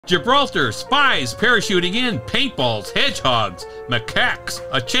Gibraltar, Spies, parachuting in, paintballs, hedgehogs, macaques,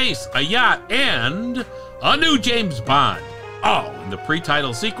 a chase, a yacht, and a new James Bond. All in the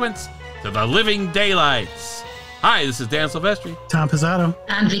pre-title sequence to the living daylights. Hi, this is Dan Silvestri. Tom Pizzato.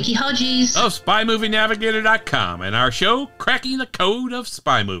 And Vicky Hodges. Of SpyMovieNavigator.com and our show, Cracking the Code of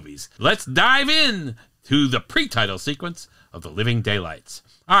Spy Movies. Let's dive in to the pre-title sequence of the living daylights.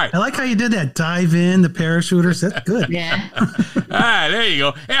 All right. I like how you did that. Dive in, the parachuters. That's good. Yeah. All right, there you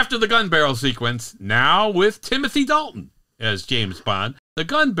go. After the gun barrel sequence, now with Timothy Dalton as James Bond, the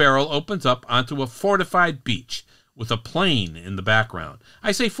gun barrel opens up onto a fortified beach with a plane in the background.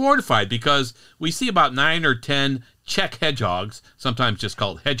 I say fortified because we see about 9 or 10 Czech hedgehogs, sometimes just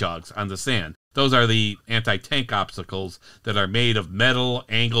called hedgehogs, on the sand. Those are the anti-tank obstacles that are made of metal,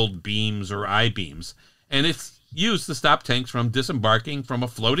 angled beams or I-beams. And it's used to stop tanks from disembarking from a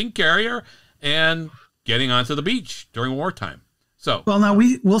floating carrier and getting onto the beach during wartime. So, well, now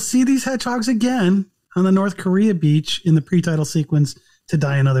we'll see these hedgehogs again on the North Korea beach in the pre-title sequence to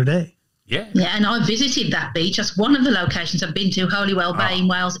Die Another Day. Yeah. Yeah, and I visited that beach. That's one of the locations I've been to, Holywell Bay in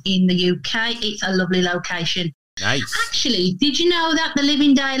Wales in the UK. It's a lovely location. Nice. Actually, did you know that the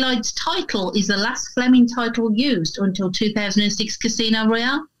Living Daylights title is the last Fleming title used until 2006 Casino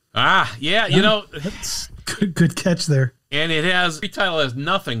Royale? Ah, yeah, you know. That's good catch there. And it has, the title has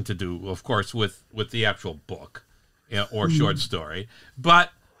nothing to do, of course, with the actual book or short story. But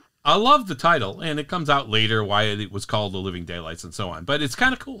I love the title, and it comes out later why it was called The Living Daylights and so on. But it's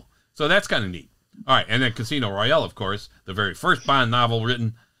kind of cool. So that's kind of neat. All right, and then Casino Royale, of course, the very first Bond novel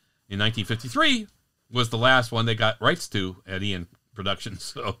written in 1953, was the last one they got rights to at Eon Productions.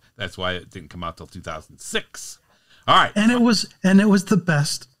 So that's why it didn't come out till 2006. All right. And it was the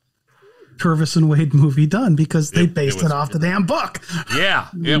best Purvis and Wade movie done because they based it off the damn book. Yeah,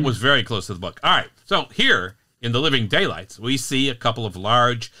 it was very close to the book. All right, so here in The Living Daylights, we see a couple of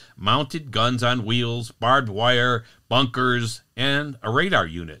large mounted guns on wheels, barbed wire, bunkers, and a radar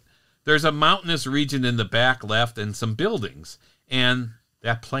unit. There's a mountainous region in the back left and some buildings, and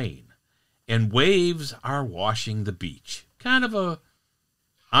that plane. And waves are washing the beach. Kind of a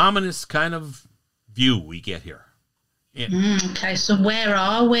ominous kind of view we get here. Yeah. Okay, so where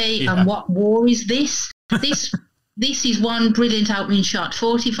are we and what war is this? This is one brilliant opening shot,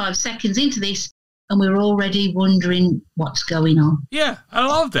 45 seconds into this, and we're already wondering what's going on. Yeah, I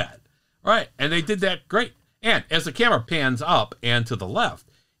love that. Right, and they did that great. And as the camera pans up and to the left,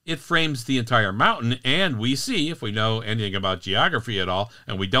 it frames the entire mountain, and we see, if we know anything about geography at all,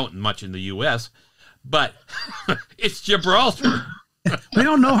 and we don't much in the U.S., but it's Gibraltar. We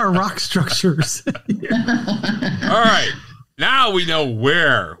don't know our rock structures. All right. Now we know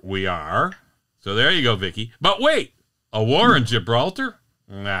where we are. So there you go, Vicky. But wait, a war in Gibraltar?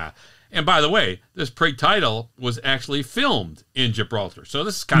 Nah. And by the way, this pre-title was actually filmed in Gibraltar. So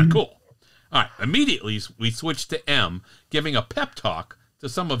this is kind of cool. All right. Immediately, we switch to M, giving a pep talk to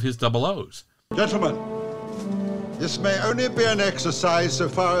some of his double O's. Gentlemen, this may only be an exercise so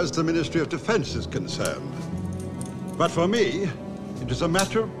far as the Ministry of Defense is concerned. But for me, it is a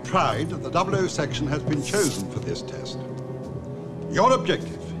matter of pride that the 00 section has been chosen for this test. Your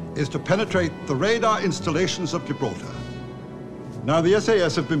objective is to penetrate the radar installations of Gibraltar. Now, the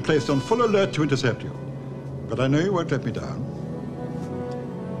SAS have been placed on full alert to intercept you, but I know you won't let me down.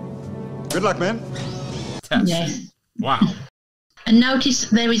 Good luck, men. Test. Yes. Wow. And notice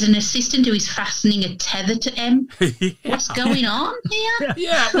there is an assistant who is fastening a tether to M. Yeah. What's going on here?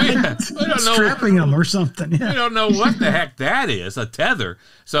 Yeah, we don't know. Strapping them or something. Yeah. We don't know what the heck that is, a tether.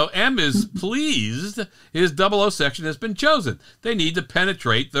 So M is pleased his 00 section has been chosen. They need to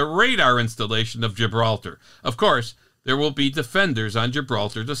penetrate the radar installation of Gibraltar. Of course, there will be defenders on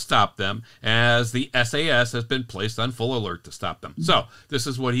Gibraltar to stop them, as the SAS has been placed on full alert to stop them. So this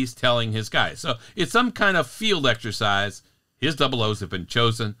is what he's telling his guys. So it's some kind of field exercise. His 00s have been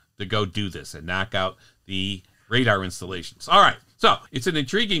chosen to go do this and knock out the radar installations. All right, so it's an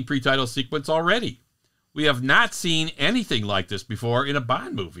intriguing pre-title sequence already. We have not seen anything like this before in a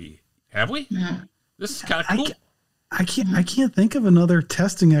Bond movie, have we? No. This is kind of cool. I can't think of another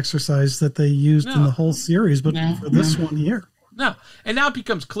testing exercise that they used in the whole series, but for this one here. No, and now it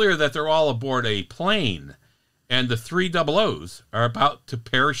becomes clear that they're all aboard a plane, and the 3 00s are about to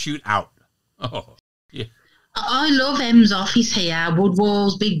parachute out. Oh, yeah. I love M's office here. Wood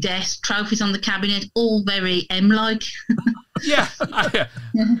walls, big desk, trophies on the cabinet, all very M-like. Yeah,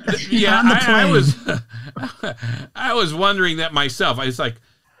 I was wondering that myself. I was like,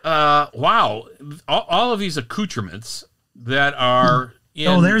 wow, all of these accoutrements that are in...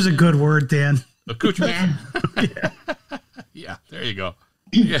 Oh, there's a good word, Dan. Accoutrements? Yeah. Yeah, there you go.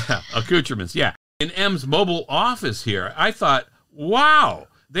 Yeah, accoutrements, yeah. In M's mobile office here, I thought, wow,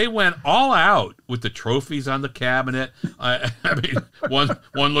 they went all out with the trophies on the cabinet. I mean,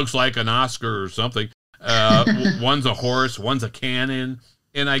 one looks like an Oscar or something. One's a horse, one's a cannon.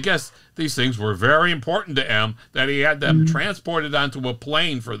 And I guess these things were very important to M, that he had them transported onto a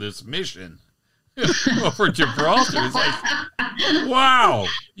plane for this mission over Gibraltar. It's like, wow,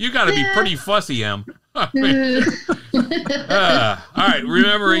 you got to be pretty fussy, M. I mean, all right,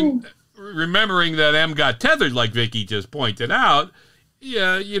 remembering that M got tethered, like Vicky just pointed out.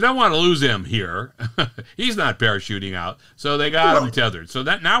 Yeah, you don't want to lose him here. He's not parachuting out, so they got him tethered. So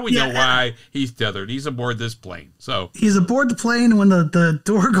that now we know why he's tethered. He's aboard this plane. So he's aboard the plane when the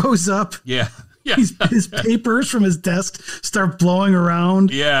door goes up. Yeah. His papers from his desk start blowing around.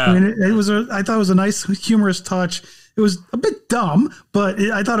 Yeah, I mean, I thought it was a nice, humorous touch. It was a bit dumb, but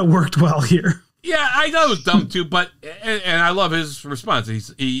I thought it worked well here. Yeah, I thought it was dumb too, but and I love his response.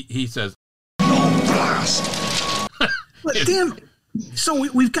 He says, "No blast." But damn. So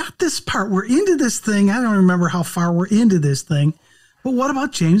we've got this part. We're into this thing. I don't remember how far we're into this thing. But what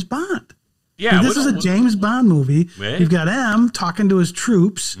about James Bond? Yeah, this is a James Bond movie. You've got M talking to his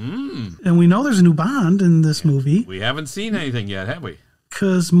troops. And we know there's a new Bond in this movie. We haven't seen anything yet, have we?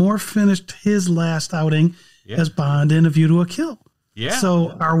 Because Moore finished his last outing as Bond in A View to a Kill. Yeah.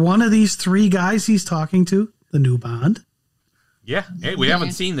 So are one of these three guys he's talking to the new Bond? Yeah. Hey, we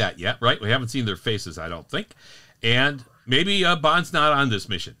haven't seen that yet, right? We haven't seen their faces, I don't think. And maybe Bond's not on this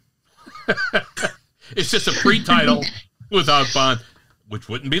mission. It's just a pre-title without Bond, which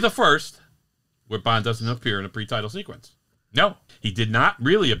wouldn't be the first where Bond doesn't appear in a pre-title sequence. No, he did not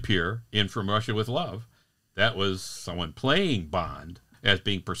really appear in From Russia with Love. That was someone playing Bond as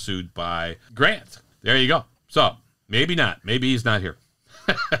being pursued by Grant. There you go. So maybe not. Maybe he's not here.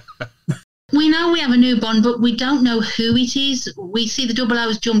 We know we have a new Bond, but we don't know who it is. We see the double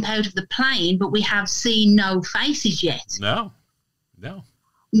O's jump out of the plane, but we have seen no faces yet. No.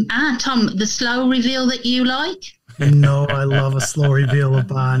 Tom, the slow reveal that you like? No, I love a slow reveal of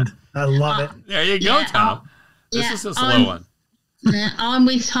Bond. I love it. There you go, Tom. This is a slow one. I'm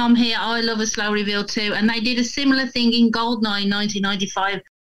with Tom here. I love a slow reveal too. And they did a similar thing in Goldeneye in 1995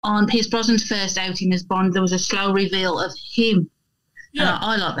 on Pierce Brosnan's first outing as Bond. There was a slow reveal of him. Yeah,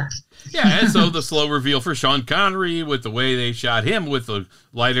 I like that. Yeah, and so the slow reveal for Sean Connery with the way they shot him with the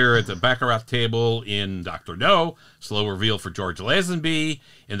lighter at the Baccarat table in Dr. No. Slow reveal for George Lazenby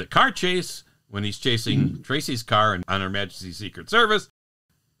in the car chase when he's chasing Tracy's car on Her Majesty's Secret Service.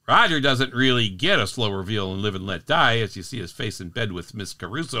 Roger doesn't really get a slow reveal in Live and Let Die, as you see his face in bed with Miss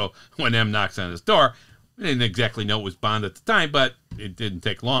Caruso when M knocks on his door. We didn't exactly know it was Bond at the time, but it didn't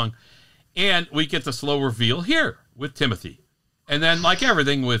take long. And we get the slow reveal here with Timothy. And then, like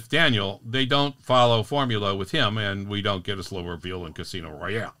everything with Daniel, they don't follow formula with him, and we don't get a slow reveal in Casino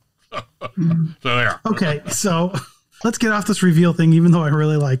Royale. So there. Okay, so let's get off this reveal thing, even though I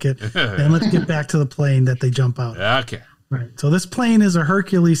really like it, and let's get back to the plane that they jump out. Okay. Right. So this plane is a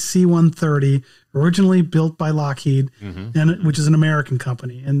Hercules C-130, originally built by Lockheed, and which is an American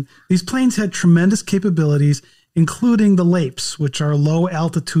company. And these planes had tremendous capabilities, including the LAPS, which are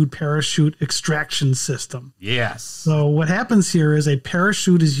low-altitude parachute extraction system. Yes. So what happens here is a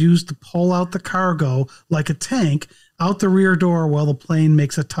parachute is used to pull out the cargo, like a tank, out the rear door while the plane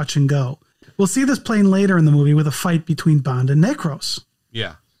makes a touch and go. We'll see this plane later in the movie with a fight between Bond and Necros.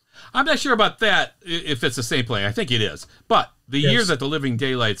 Yeah. I'm not sure about that, if it's the same plane. I think it is. But the year that The Living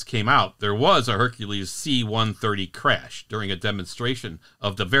Daylights came out, there was a Hercules C-130 crash during a demonstration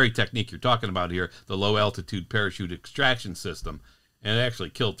of the very technique you're talking about here, the low-altitude parachute extraction system, and it actually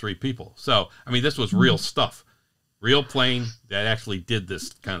killed 3 people. So, I mean, this was real stuff. Real plane that actually did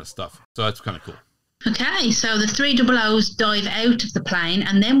this kind of stuff. So that's kind of cool. Okay, so the 3 double O's dive out of the plane,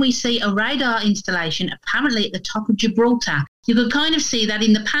 and then we see a radar installation apparently at the top of Gibraltar. You could kind of see that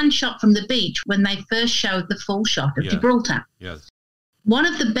in the pan shot from the beach when they first showed the full shot of Gibraltar. Yes. One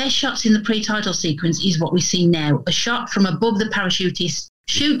of the best shots in the pre-title sequence is what we see now, a shot from above the parachutist,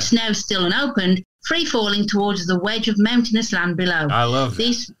 chutes now still unopened, free-falling towards the wedge of mountainous land below. I love that.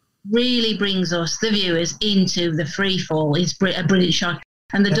 This really brings us, the viewers, into the free fall. It's a brilliant shot.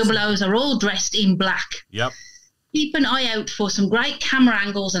 And the double O's are all dressed in black. Yep. Keep an eye out for some great camera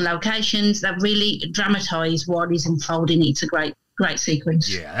angles and locations that really dramatise what is unfolding. It's a great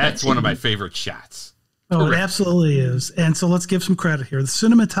sequence. Yeah, that's one of my favorite shots. Oh, it absolutely is. And so let's give some credit here. The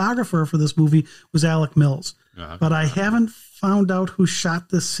cinematographer for this movie was Alec Mills. But I haven't found out who shot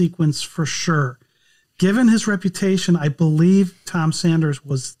this sequence for sure. Given his reputation, I believe Tom Sanders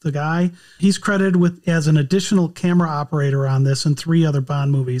was the guy. He's credited with as an additional camera operator on this and 3 other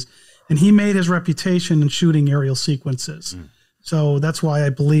Bond movies. And he made his reputation in shooting aerial sequences. So that's why I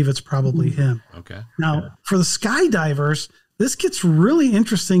believe it's probably him. Okay. Now, for the skydivers, this gets really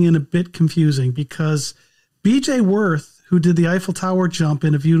interesting and a bit confusing because B.J. Worth, who did the Eiffel Tower jump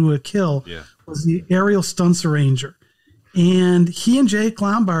in A View to a Kill, was the aerial stunts arranger. And he and Jake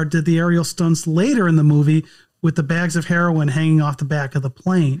Lombard did the aerial stunts later in the movie with the bags of heroin hanging off the back of the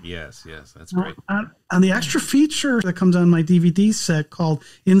plane. Yes, that's great. On the extra feature that comes on my DVD set called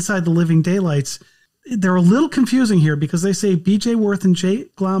Inside the Living Daylights, they're a little confusing here because they say B.J. Worth and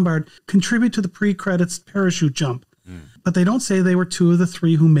Jake Lombard contribute to the pre-credits parachute jump, but they don't say they were two of the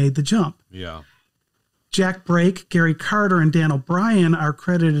three who made the jump. Yeah. Jack Brake, Gary Carter, and Dan O'Brien are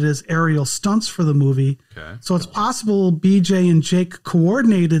credited as aerial stunts for the movie. Okay. So it's possible BJ and Jake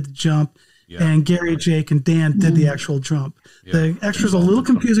coordinated the jump, and Gary, Jake, and Dan did the actual jump. Yeah. The extra's a little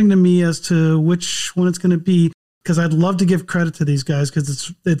confusing to me as to which one it's going to be, because I'd love to give credit to these guys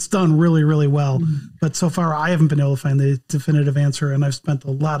because it's done really, really well. But so far, I haven't been able to find the definitive answer, and I've spent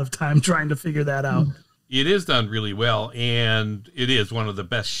a lot of time trying to figure that out. It is done really well, and it is one of the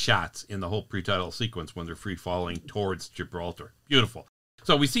best shots in the whole pre-title sequence when they're free-falling towards Gibraltar. Beautiful.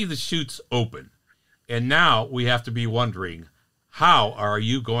 So we see the chutes open, and now we have to be wondering, how are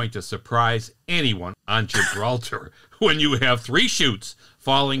you going to surprise anyone on Gibraltar when you have 3 chutes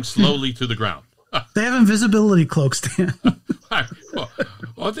falling slowly to the ground? They have invisibility cloaks, Dan.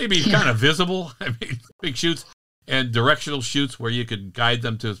 Won't they be kind of visible? I mean, big chutes and directional chutes where you could guide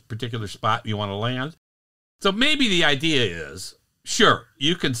them to a particular spot you want to land. So maybe the idea is, sure,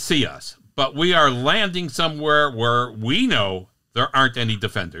 you can see us, but we are landing somewhere where we know there aren't any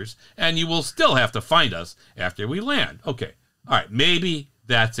defenders, and you will still have to find us after we land. Okay, all right, maybe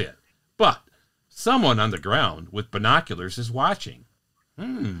that's it. But someone on the ground with binoculars is watching.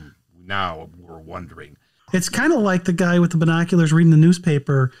 Now we're wondering. It's kind of like the guy with the binoculars reading the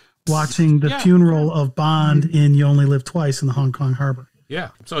newspaper, watching the funeral of Bond in You Only Live Twice in the Hong Kong harbor.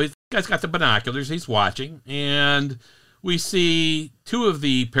 Yeah, so he's guy's got the binoculars, he's watching, and we see 2 of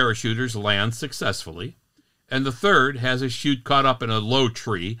the parachuters land successfully, and the third has his chute caught up in a low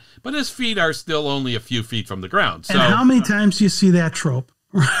tree, but his feet are still only a few feet from the ground. So, and how many times do you see that trope,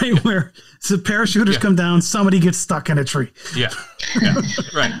 right, where the parachuters come down, somebody gets stuck in a tree? Yeah,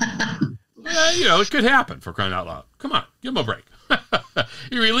 right. It could happen, for crying out loud. Come on, give him a break.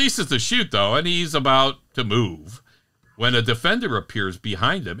 He releases the chute, though, and he's about to move when a defender appears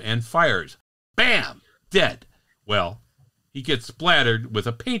behind him and fires. Bam! Dead. Well, he gets splattered with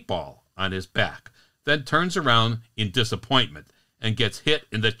a paintball on his back, then turns around in disappointment and gets hit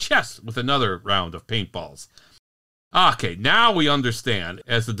in the chest with another round of paintballs. Okay, now we understand,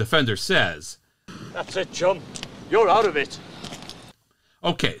 as the defender says, "That's it, chum. You're out of it."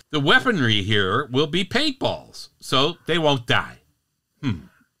 Okay, the weaponry here will be paintballs, so they won't die.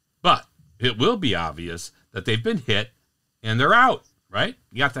 But it will be obvious that they've been hit and they're out, right?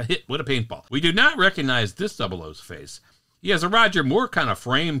 You got to hit with a paintball. We do not recognize this 00's face. He has a Roger Moore kind of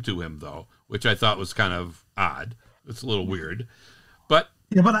frame to him, though, which I thought was kind of odd. It's a little weird. But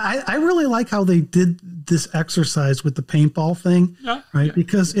I really like how they did this exercise with the paintball thing, right? Yeah.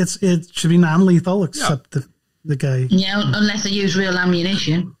 Because it should be non-lethal, except the guy. Yeah, unless they use real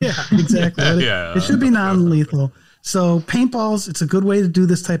ammunition. Yeah, exactly. It should be non-lethal. So paintballs, it's a good way to do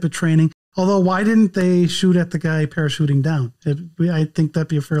this type of training. Although, why didn't they shoot at the guy parachuting down? I think that'd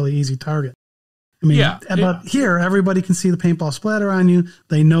be a fairly easy target. I mean, but here, everybody can see the paintball splatter on you.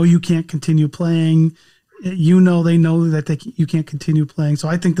 They know you can't continue playing. They know that you can't continue playing. So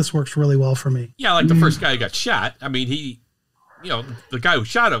I think this works really well for me. Yeah, like the first guy who got shot. I mean, the guy who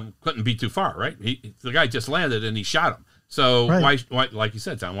shot him couldn't be too far, right? The guy just landed and he shot him. So why, like you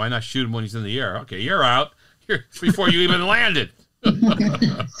said, Tom, why not shoot him when he's in the air? Okay, you're out before you even landed. All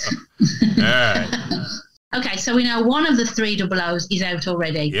right. Okay, so we know one of the 3 00's is out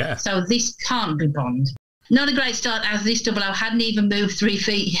already. Yeah. So this can't be Bond. Not a great start, as this 00 hadn't even moved 3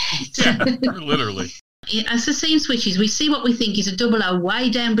 feet yet. Yeah, literally. As the scene switches, we see what we think is a 00 way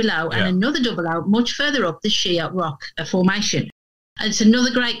down below and another 00 much further up the sheer rock formation. And it's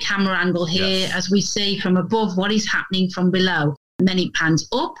another great camera angle here as we see from above what is happening from below. And then it pans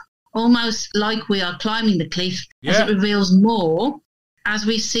up, almost like we are climbing the cliff, as it reveals more as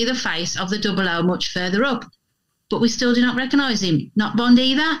we see the face of the 00 much further up. But we still do not recognise him. Not Bond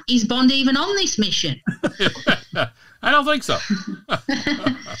either. Is Bond even on this mission? I don't think so.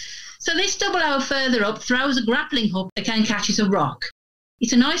 So this 00 further up throws a grappling hook that can catches a rock.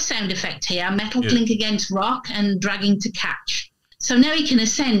 It's a nice sound effect here, metal clink against rock and dragging to catch. So now he can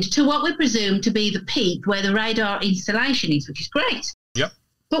ascend to what we presume to be the peak where the radar installation is, which is great. Yep.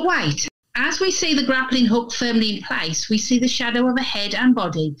 But wait, as we see the grappling hook firmly in place, we see the shadow of a head and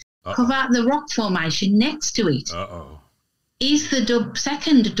body cover the rock formation next to it. Is the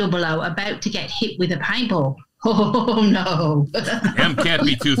second 00 about to get hit with a paintball? Oh, no. M can't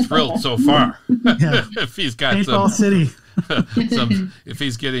be too thrilled so far. Yeah. If he's got Paintball City. if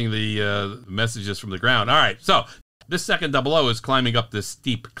he's getting the messages from the ground. All right, so this second 00 is climbing up this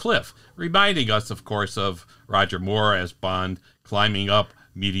steep cliff, reminding us, of course, of Roger Moore as Bond climbing up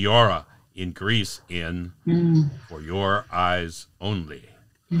Meteora in Greece in For Your Eyes Only.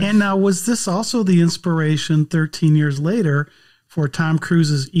 And now, was this also the inspiration 13 years later for Tom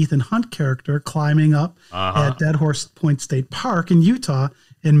Cruise's Ethan Hunt character climbing up at Dead Horse Point State Park in Utah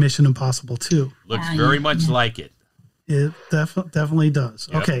in Mission Impossible 2? Looks very much like it. It definitely does.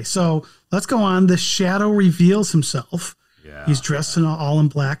 Yep. Okay, so let's go on. The Shadow reveals himself. Yeah. He's dressed in all in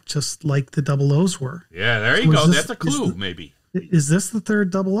black, just like the 00s were. Yeah, there you go. That's a clue, maybe. Is this the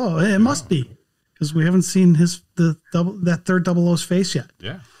third 00? It must be, because we haven't seen that third 00's face yet.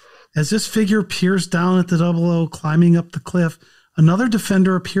 Yeah. As this figure peers down at the 00 climbing up the cliff, another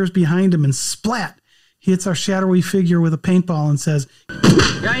defender appears behind him and splat, he hits our shadowy figure with a paintball and says,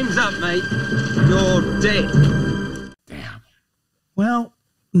 "Game's up, mate. You're dead." Damn. Well,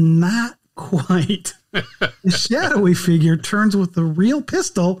 not quite. The shadowy figure turns with the real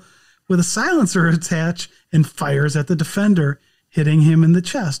pistol with a silencer attached and fires at the defender, hitting him in the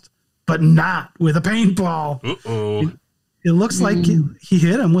chest, but not with a paintball. Uh-oh. It looks like he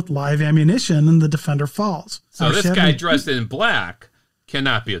hit him with live ammunition and the defender falls. So this guy dressed in black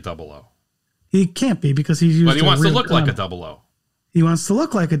cannot be a 00. He can't be because he's used. But he wants to look gun. like a 00. He wants to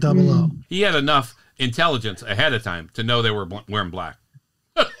look like a 00. He had enough intelligence ahead of time to know they were wearing black.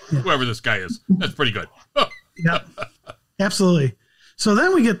 Whoever this guy is. That's pretty good. Yep. Absolutely. So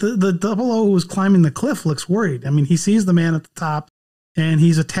then we get the 00 who was climbing the cliff looks worried. I mean, he sees the man at the top and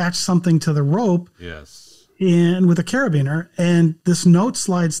he's attached something to the rope. Yes. And with a carabiner, and this note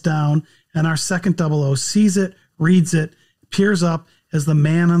slides down, and our second 00 sees it, reads it, peers up as the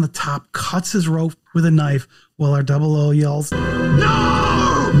man on the top cuts his rope with a knife while our 00 yells, "No!"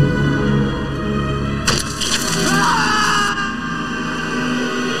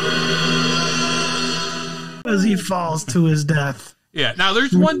 As he falls to his death. Yeah. Now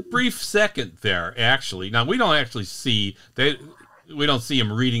there's one brief second there, actually. Now we don't actually see we don't see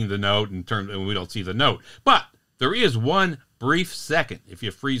him reading the note and we don't see the note. But there is one brief second, if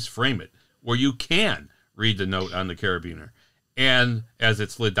you freeze frame it, where you can read the note on the carabiner. And as it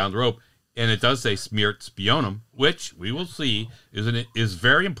slid down the rope, and it does say smiert spionam, which we will see is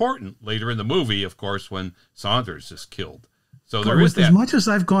very important later in the movie, of course, when Saunders is killed. So there is that. As much as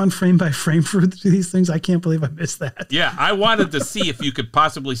I've gone frame by frame for these things, I can't believe I missed that. Yeah, I wanted to see if you could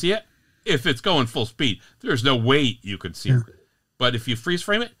possibly see it. If it's going full speed, there's no way you could see it. But if you freeze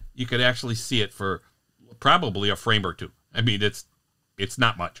frame it, you could actually see it for probably a frame or two. I mean, it's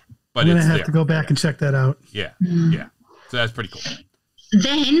not much, but I'm it's gonna have to go back and check that out. Yeah, yeah. So that's pretty cool.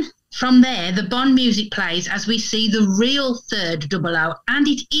 Then from there, the Bond music plays as we see the real third 00, and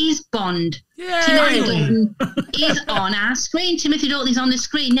it is Bond. Yay! Timothy Dalton is on our screen. Timothy Dalton is on the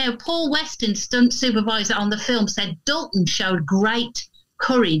screen now. Paul Weston, stunt supervisor on the film, said Dalton showed great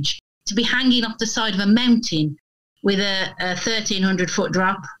courage to be hanging off the side of a mountain with a 1,300-foot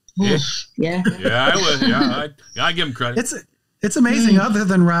drop. Yeah. Yeah. Yeah, I would. Yeah, I give him credit. It's amazing, other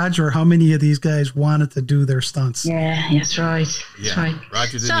than Roger, how many of these guys wanted to do their stunts. Yeah, that's right. That's right.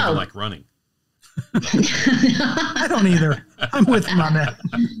 Roger didn't even like running. I don't either. I'm with him on that.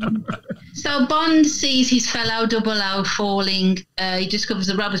 So Bond sees his fellow 00 falling. He discovers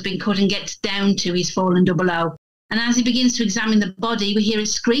the rob has been cut and gets down to his fallen 00. And as he begins to examine the body, we hear a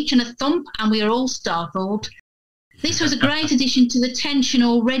screech and a thump, and we are all startled. This was a great addition to the tension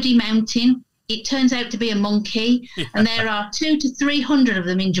already mounting. It turns out to be a monkey, and there are 200 to 300 of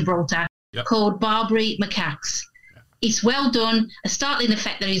them in Gibraltar, called Barbary Macaques. It's well done, a startling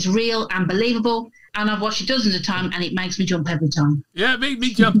effect that is real and believable, and I've watched it dozens of times, and it makes me jump every time. Yeah, it made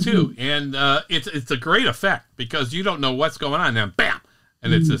me jump too, and it's a great effect because you don't know what's going on, then bam,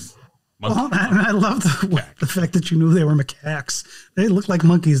 and it's this monkey. Well, I love the fact that you knew they were macaques. They look like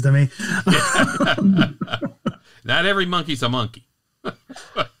monkeys to me. Not every monkey's a monkey.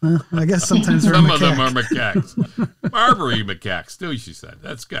 I guess sometimes some of them are macaques. Barbary macaques, too, she said.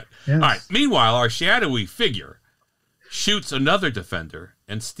 That's good. Yes. All right. Meanwhile, our shadowy figure shoots another defender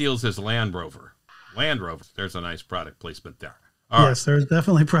and steals his Land Rover. Land Rover. There's a nice product placement there. All yes, there's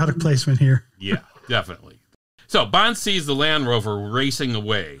definitely product placement here. Yeah, definitely. So Bond sees the Land Rover racing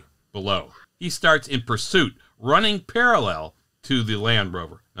away below. He starts in pursuit, running parallel to the Land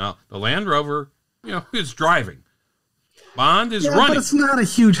Rover. Now, the Land Rover, is driving. Bond is running. But it's not a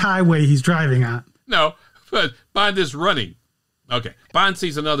huge highway he's driving on. No, but Bond is running. Okay. Bond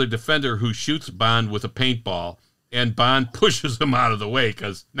sees another defender who shoots Bond with a paintball, and Bond pushes him out of the way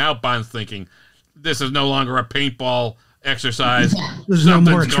because now Bond's thinking, this is no longer a paintball exercise. There's no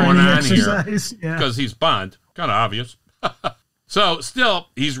more Something's going training on exercise. here. Because he's Bond. Kind of obvious. So still,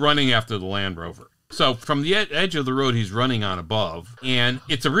 he's running after the Land Rover. So from the edge of the road, he's running on above, and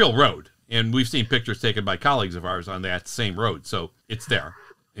it's a real road. And we've seen pictures taken by colleagues of ours on that same road. So it's there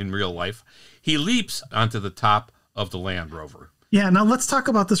in real life. He leaps onto the top of the Land Rover. Yeah, now let's talk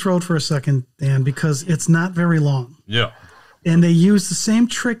about this road for a second, Dan, because it's not very long. Yeah. And they use the same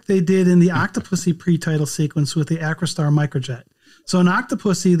trick they did in the Octopussy pre-title sequence with the Acrostar microjet. So in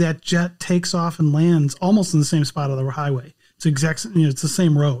Octopussy, that jet takes off and lands almost in the same spot of the highway. It's it's the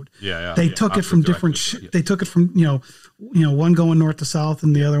same road. Yeah. They took it from different. They took it from one going north to south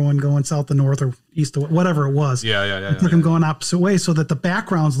and the other one going south to north or east to whatever it was. Yeah. Took them going opposite ways so that the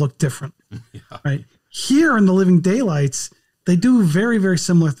backgrounds look different. Right here in the Living Daylights, they do a very, very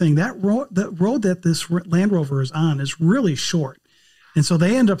similar thing. That road that this Land Rover is on is really short. And so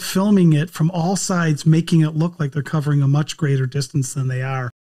they end up filming it from all sides, making it look like they're covering a much greater distance than they are.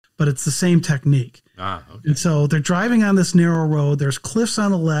 But it's the same technique. Okay. And so they're driving on this narrow road. There's cliffs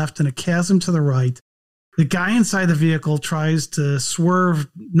on the left and a chasm to the right. The guy inside the vehicle tries to swerve,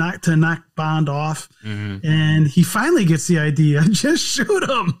 not to knock Bond off. Mm-hmm. And he finally gets the idea, just shoot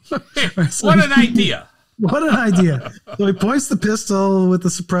him. What an idea. What an idea. So he points the pistol with the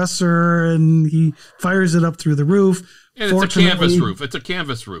suppressor and he fires it up through the roof. And it's a canvas roof. It's a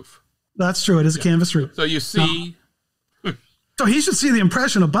canvas roof. That's true. It is a canvas roof. So you see... So he should see the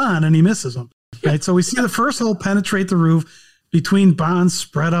impression of Bond, and he misses him. Right? So we see the first hole penetrate the roof between Bond's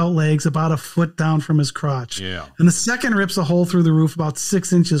spread out legs about a foot down from his crotch. Yeah. And the second rips a hole through the roof about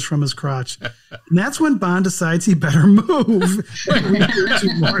 6 inches from his crotch. And that's when Bond decides he better move. We get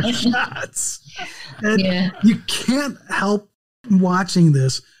 2 more shots. And you can't help watching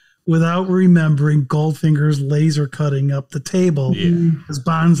this without remembering Goldfinger's laser cutting up the table as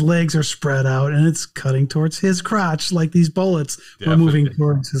Bond's legs are spread out and it's cutting towards his crotch like these bullets were moving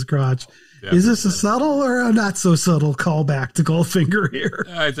towards his crotch. Definitely. Is this a subtle or a not so subtle callback to Goldfinger here?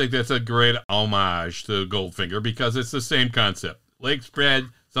 I think that's a great homage to Goldfinger because it's the same concept. Leg spread,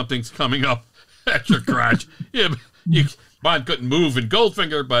 something's coming up at your crotch. Bond couldn't move in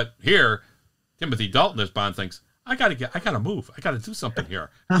Goldfinger, but here, Timothy Dalton as Bond thinks, I gotta move. I gotta do something here.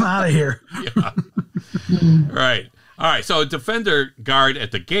 I'm out of here. Yeah. Right. All right. So a defender guard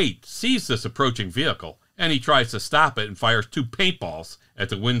at the gate sees this approaching vehicle and he tries to stop it and fires 2 paintballs at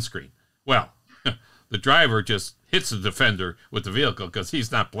the windscreen. Well, the driver just hits the defender with the vehicle because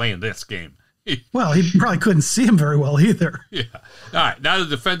he's not playing this game. Well, he probably couldn't see him very well either. Yeah. All right. Now the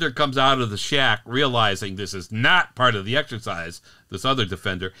defender comes out of the shack realizing this is not part of the exercise, this other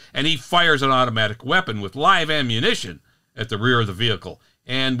defender, and he fires an automatic weapon with live ammunition at the rear of the vehicle.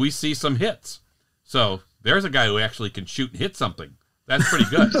 And we see some hits. So there's a guy who actually can shoot and hit something. That's pretty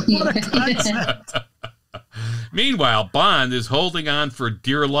good. What a concept. Meanwhile, Bond is holding on for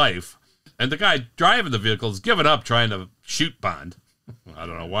dear life, and the guy driving the vehicle is giving up trying to shoot Bond. I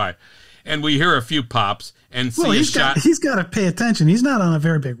don't know why. And we hear a few pops and see a shot. He's got to pay attention. He's not on a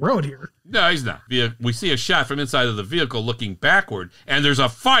very big road here. No, he's not. We see a shot from inside of the vehicle looking backward, and there's a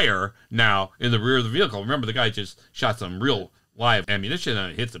fire now in the rear of the vehicle. Remember, the guy just shot some real live ammunition,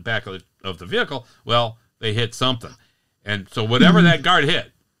 and it hits the back of the vehicle. Well, they hit something. And so whatever that guard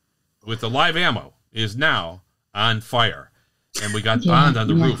hit with the live ammo is now on fire. And we got Bond on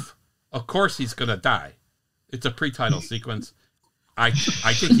the roof. Of course he's going to die. It's a pre-title sequence. I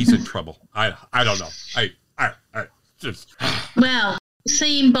think he's in trouble. I don't know. I just... Well,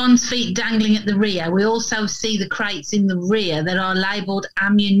 seeing Bond's feet dangling at the rear, we also see the crates in the rear that are labelled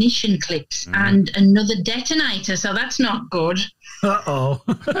ammunition clips and another detonator, so that's not good. Uh-oh.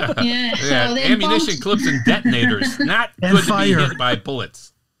 Yeah, so ammunition clips and detonators. Not and good fire. To be hit by bullets.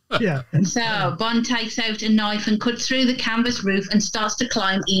 Yeah. So Bond takes out a knife and cuts through the canvas roof and starts to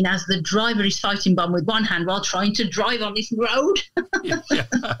climb in as the driver is fighting Bond with one hand while trying to drive on this road.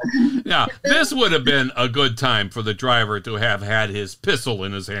 Yeah, this would have been a good time for the driver to have had his pistol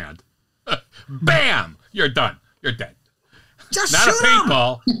in his hand. Bam! You're done. You're dead. Just not shoot a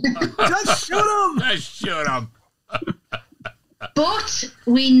paintball. Just shoot him. Just shoot him. But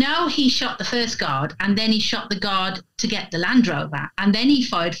we know he shot the first guard, and then he shot the guard to get the Land Rover, and then he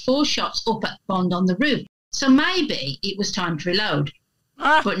fired 4 shots up at Bond on the roof. So maybe it was time to reload,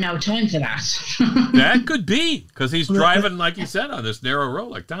 but no time for that. That could be, because he's driving, like he said, on this narrow road,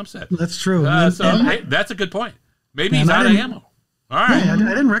 like Tom said. That's true. Hey, that's a good point. Maybe he's out of ammo. All right. Yeah, I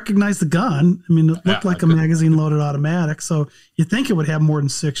didn't recognize the gun. I mean, it looked like a magazine-loaded automatic, so you'd think it would have more than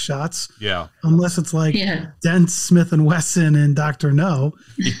 6 shots. Yeah. Unless it's like Dent, Smith & Wesson, and Dr. No,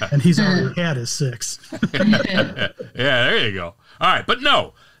 and he's already had his 6. Yeah, there you go. All right, but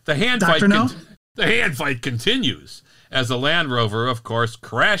no, the hand Dr. fight. No? The hand fight continues as the Land Rover, of course,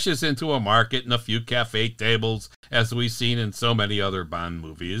 crashes into a market and a few cafe tables, as we've seen in so many other Bond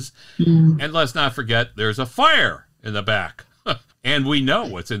movies. And let's not forget, there's a fire in the back. And we know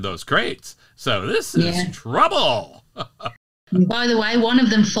what's in those crates. So this is trouble. By the way, one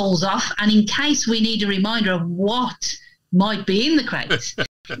of them falls off, and in case we need a reminder of what might be in the crates,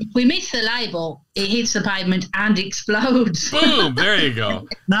 if we miss the label, it hits the pavement and explodes. Boom, there you go.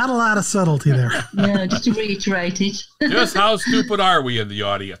 Not a lot of subtlety there. Yeah, just to reiterate it. Just how stupid are we in the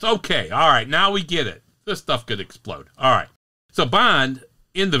audience? Okay, all right, now we get it. This stuff could explode. All right. So Bond,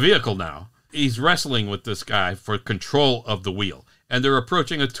 in the vehicle now, he's wrestling with this guy for control of the wheel. And they're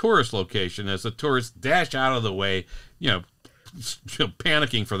approaching a tourist location as the tourists dash out of the way,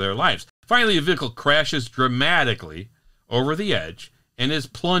 panicking for their lives. Finally, the vehicle crashes dramatically over the edge and is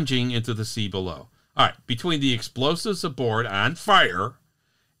plunging into the sea below. All right, between the explosives aboard on fire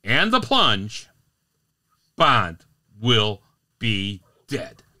and the plunge, Bond will be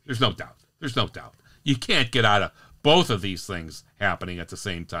dead. There's no doubt. There's no doubt. You can't get out of both of these things happening at the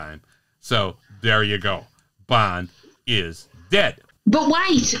same time. So there you go. Bond is dead. But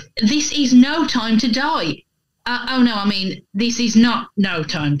wait, this is No Time to Die. This is not No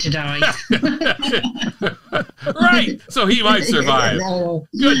Time to Die. Right, so he might survive.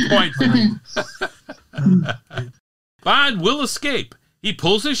 Good point. Bond will escape. He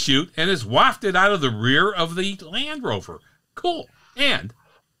pulls his chute and is wafted out of the rear of the Land Rover. Cool. And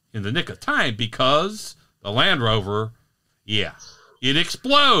in the nick of time, because the Land Rover, it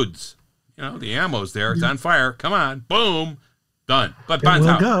explodes. The ammo's there. It's on fire. Come on. Boom. Done. But Bond's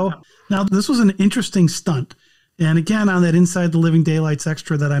out. Go. Now, this was an interesting stunt. And again, on that Inside the Living Daylights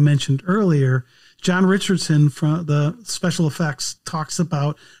extra that I mentioned earlier, John Richardson from the special effects talks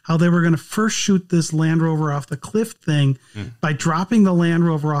about how they were going to first shoot this Land Rover off the cliff thing by dropping the Land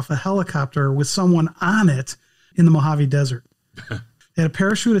Rover off a helicopter with someone on it in the Mojave Desert. They had a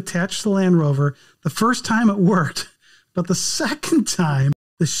parachute attached to the Land Rover. The first time it worked, but the second time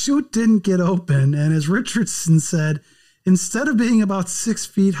the chute didn't get open. And as Richardson said, instead of being about 6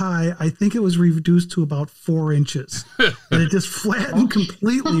 feet high, I think it was reduced to about 4 inches. And it just flattened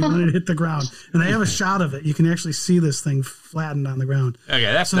completely when it hit the ground. And I have a shot of it. You can actually see this thing flattened on the ground. Okay,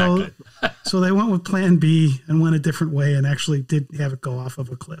 that's not good. So they went with plan B and went a different way and actually did have it go off of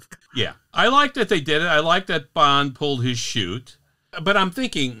a cliff. Yeah, I like that they did it. I like that Bond pulled his chute. But I'm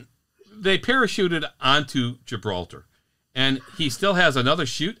thinking they parachuted onto Gibraltar. And he still has another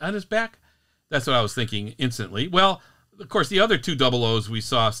chute on his back? That's what I was thinking instantly. Well, of course, the other two 00s we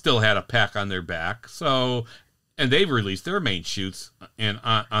saw still had a pack on their back. So, and they've released their main chutes and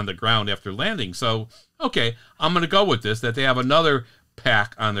on the ground after landing. So, okay, I'm going to go with this, that they have another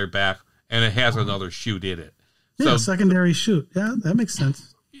pack on their back and it has another chute in it. Yeah, so, secondary chute. Yeah, that makes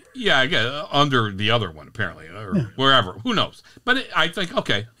sense. Yeah, I guess under the other one apparently, or wherever. Who knows? But I think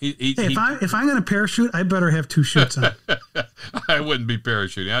okay. If I'm going to parachute, I better have 2 chutes on. I wouldn't be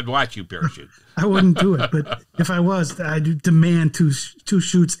parachuting. I'd watch you parachute. I wouldn't do it, but if I was, I'd demand two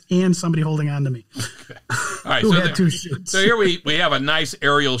chutes and somebody holding on to me. Okay. All right, who had 2 chutes. So here we have a nice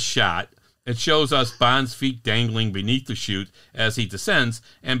aerial shot. It shows us Bond's feet dangling beneath the chute as he descends,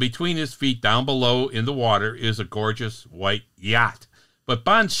 and between his feet down below in the water is a gorgeous white yacht. But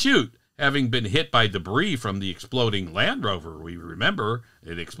Bond's chute, having been hit by debris from the exploding Land Rover, we remember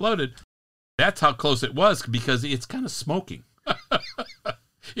it exploded. That's how close it was because it's kind of smoking.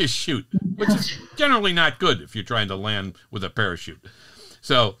 His chute, which is generally not good if you're trying to land with a parachute.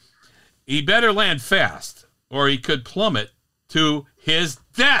 So he better land fast or he could plummet to his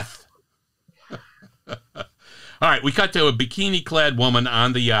death. All right, we cut to a bikini-clad woman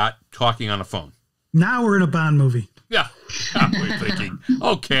on the yacht talking on a phone. Now we're in a Bond movie. Yeah, we're thinking,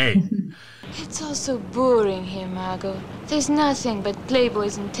 okay. It's all so boring here, Margot. There's nothing but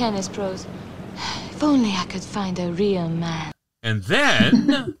playboys and tennis pros. If only I could find a real man. And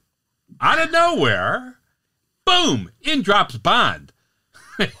then, out of nowhere, boom, in drops Bond.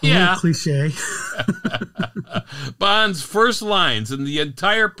 Yeah. Cliche. Bond's first lines in the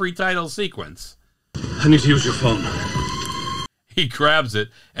entire pre-title sequence. I need to use your phone. He grabs it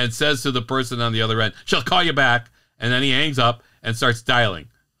and says to the person on the other end, she'll call you back. And then he hangs up and starts dialing.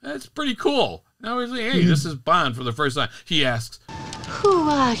 That's pretty cool. Now he's like, hey, this is Bond for the first time. She asks, who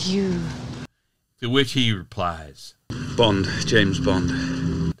are you? To which he replies, Bond, James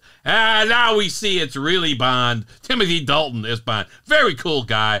Bond. Now we see it's really Bond. Timothy Dalton is Bond. Very cool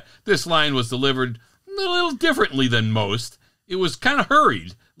guy. This line was delivered a little differently than most. It was kind of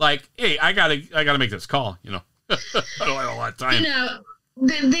hurried. Like, hey, I gotta make this call, I don't have a lot of time.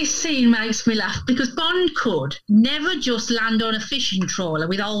 This scene makes me laugh because Bond could never just land on a fishing trawler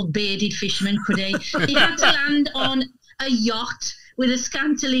with old bearded fishermen, could he? He had to land on a yacht with a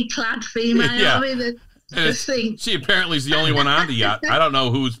scantily clad female. Yeah. I mean, the thing. She apparently is the only one on the yacht. I don't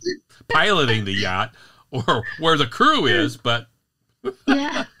know who's piloting the yacht or where the crew is, but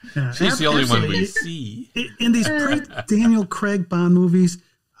Yeah. she's the only one we see. In these pre-Daniel Craig Bond movies,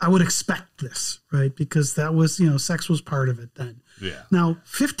 I would expect this, right? Because that was, sex was part of it then. Yeah. Now,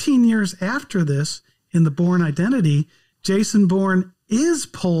 15 years after this, in the Bourne Identity, Jason Bourne is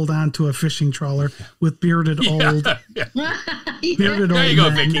pulled onto a fishing trawler with bearded old men,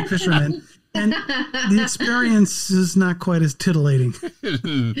 fishermen. And the experience is not quite as titillating.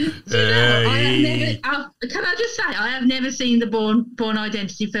 Can I just say, I have never seen the Bourne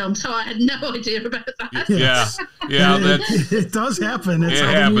Identity film, so I had no idea about that. Yes. Yeah. It does happen. It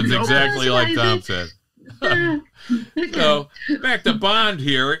happens exactly like Tom said. Okay. So, back to Bond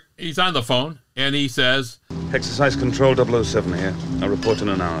here. He's on the phone, and he says, Exercise Control 007 here. I'll report in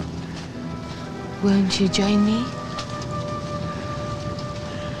an hour. Won't you join me?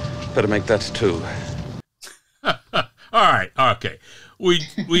 Better make that 2. all right, okay.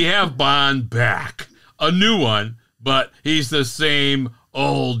 We have Bond back. A new one, but he's the same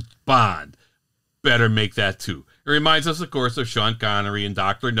old Bond. Better make that 2. It reminds us, of course, of Sean Connery and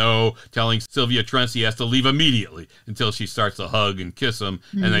Dr. No telling Sylvia Trent he has to leave immediately until she starts to hug and kiss him.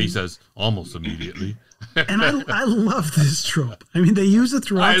 And then he says, almost immediately. And I love this trope. I mean, they use it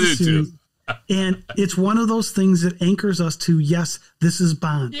throughout the series. Too. And it's one of those things that anchors us to, yes, this is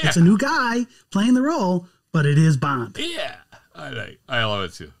Bond. Yeah. It's a new guy playing the role, but it is Bond. Yeah. I love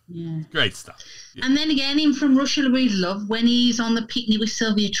it too. Yeah. Great stuff. Yeah. And then again, in From Russia with Love, when he's on the picnic with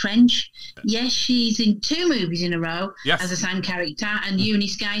Sylvia Trench, yes, she's in 2 movies in a row as the same character, and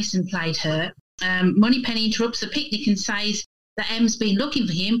Eunice Gayson played her. Moneypenny interrupts the picnic and says that M's been looking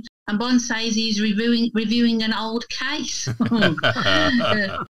for him, and Bond says he's reviewing an old case.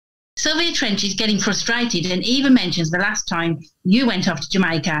 Sylvia Trench is getting frustrated and even mentions the last time you went off to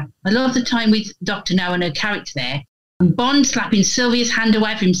Jamaica. I love the time with Dr. No and her character there. And Bond slapping Sylvia's hand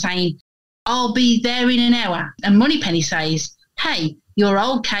away from him, saying, I'll be there in an hour. And Moneypenny says, hey, your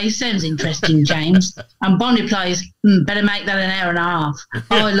old case sounds interesting, James. And Bond replies, better make that an hour and a half.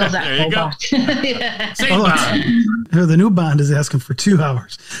 Oh, I love that callback. Yeah. The new Bond is asking for 2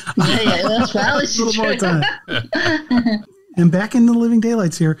 hours. Yeah, that's well. It's a little more time. And back in the Living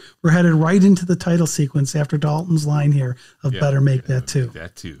Daylights here, we're headed right into the title sequence after Dalton's line here of better make that 2.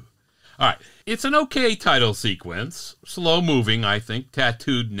 That 2. All right. It's an okay title sequence. Slow moving, I think.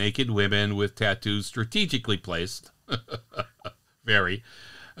 Tattooed naked women with tattoos strategically placed. Very.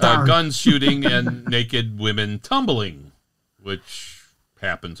 Guns shooting and naked women tumbling, which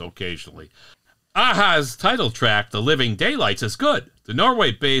happens occasionally. Aha's title track, The Living Daylights, is good. The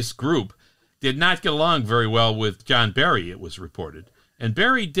Norway-based group did not get along very well with John Barry, it was reported. And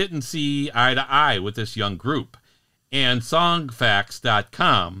Barry didn't see eye to eye with this young group. And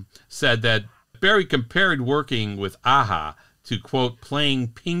Songfacts.com said that Barry compared working with Aha to, quote, playing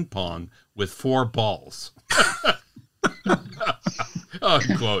ping pong with 4 balls.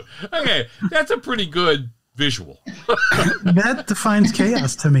 Unquote. Okay, that's a pretty good visual. That defines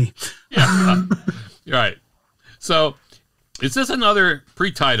chaos to me. Yeah. Right. So, is this another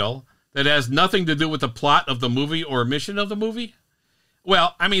pre-title that has nothing to do with the plot of the movie or mission of the movie?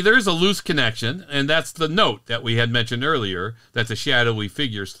 Well, I mean, there's a loose connection, and that's the note that we had mentioned earlier, that the shadowy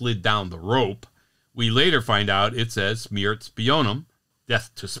figure slid down the rope. We later find out it says smiert, spionam,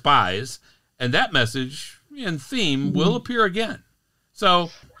 death to spies, and that message and theme will appear again. So,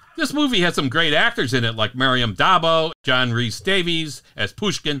 this movie has some great actors in it, like Miriam Dabo, John Rhys Davies as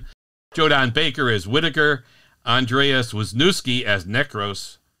Pushkin, Jodan Baker as Whitaker, Andreas Wisniewski as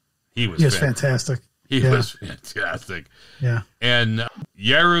Necros. He was fantastic. He was fantastic. Yeah. And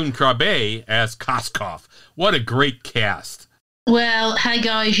Jeroen Krabbe as Koskov. What a great cast. Well, hey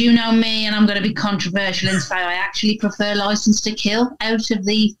guys, you know me, and I'm going to be controversial and say I actually prefer License to Kill out of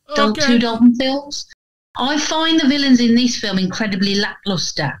the 2 Dalton films. I find the villains in this film incredibly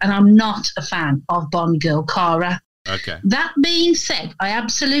lackluster, and I'm not a fan of Bond girl Cara. Okay. That being said, I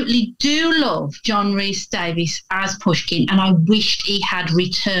absolutely do love John Rhys Davies as Pushkin, and I wished he had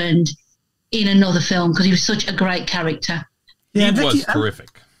returned in another film because he was such a great character. Yeah, Vicky, was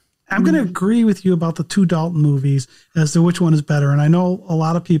terrific. I'm going to agree with you about the 2 Dalton movies as to which one is better. And I know a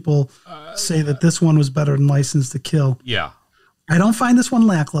lot of people say that this one was better than License to Kill. Yeah. I don't find this one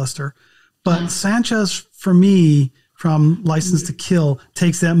lackluster, but Sanchez, for me, from License to Kill,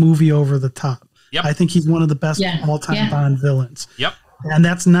 takes that movie over the top. Yep. I think he's one of the best all-time Bond villains. Yep. And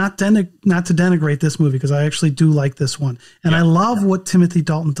that's not to denigrate this movie, because I actually do like this one. And I love what Timothy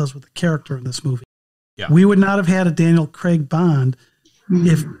Dalton does with the character in this movie. Yeah. We would not have had a Daniel Craig Bond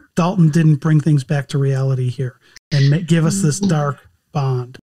if Dalton didn't bring things back to reality here and give us this dark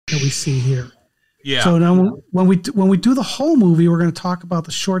Bond that we see here. Yeah. So now when we do the whole movie, we're going to talk about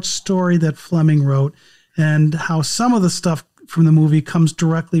the short story that Fleming wrote and how some of the stuff from the movie comes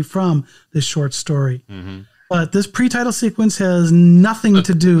directly from this short story. Mm-hmm. But this pre-title sequence has nothing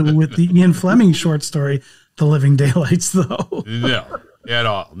to do with the Ian Fleming short story, The Living Daylights, though. No, at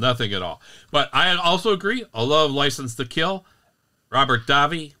all. Nothing at all. But I also agree. I love License to Kill. Robert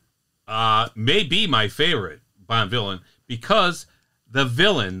Davi may be my favorite Bond villain, because the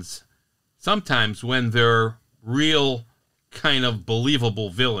villains, sometimes when they're real kind of believable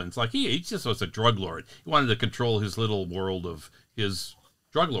villains, like he just was a drug lord. He wanted to control his little world of his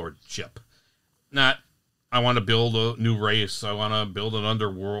drug lordship. Not, I want to build a new race. I want to build an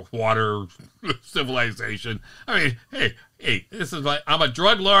underwater civilization. I mean, hey, this is like, I'm a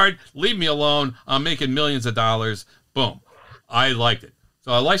drug lord. Leave me alone. I'm making millions of dollars. Boom. I liked it.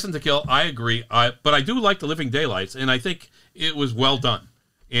 So License to Kill, I agree. But I do like The Living Daylights, and I think it was well done.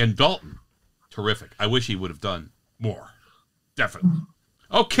 And Dalton, terrific. I wish he would have done more. Definitely.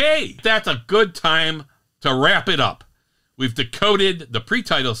 Okay, that's a good time to wrap it up. We've decoded the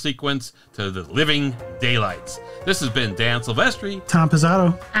pre-title sequence to The Living Daylights. This has been Dan Silvestri, Tom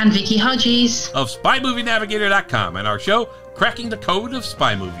Pizzato, and Vicky Hodges of SpyMovieNavigator.com and our show, Cracking the Code of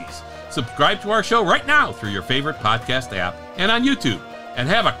Spy Movies. Subscribe to our show right now through your favorite podcast app and on YouTube, and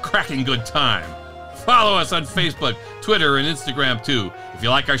have a cracking good time. Follow us on Facebook, Twitter, and Instagram too. If you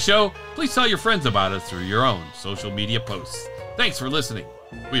like our show, please tell your friends about us through your own social media posts. Thanks for listening.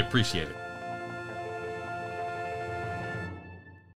 We appreciate it.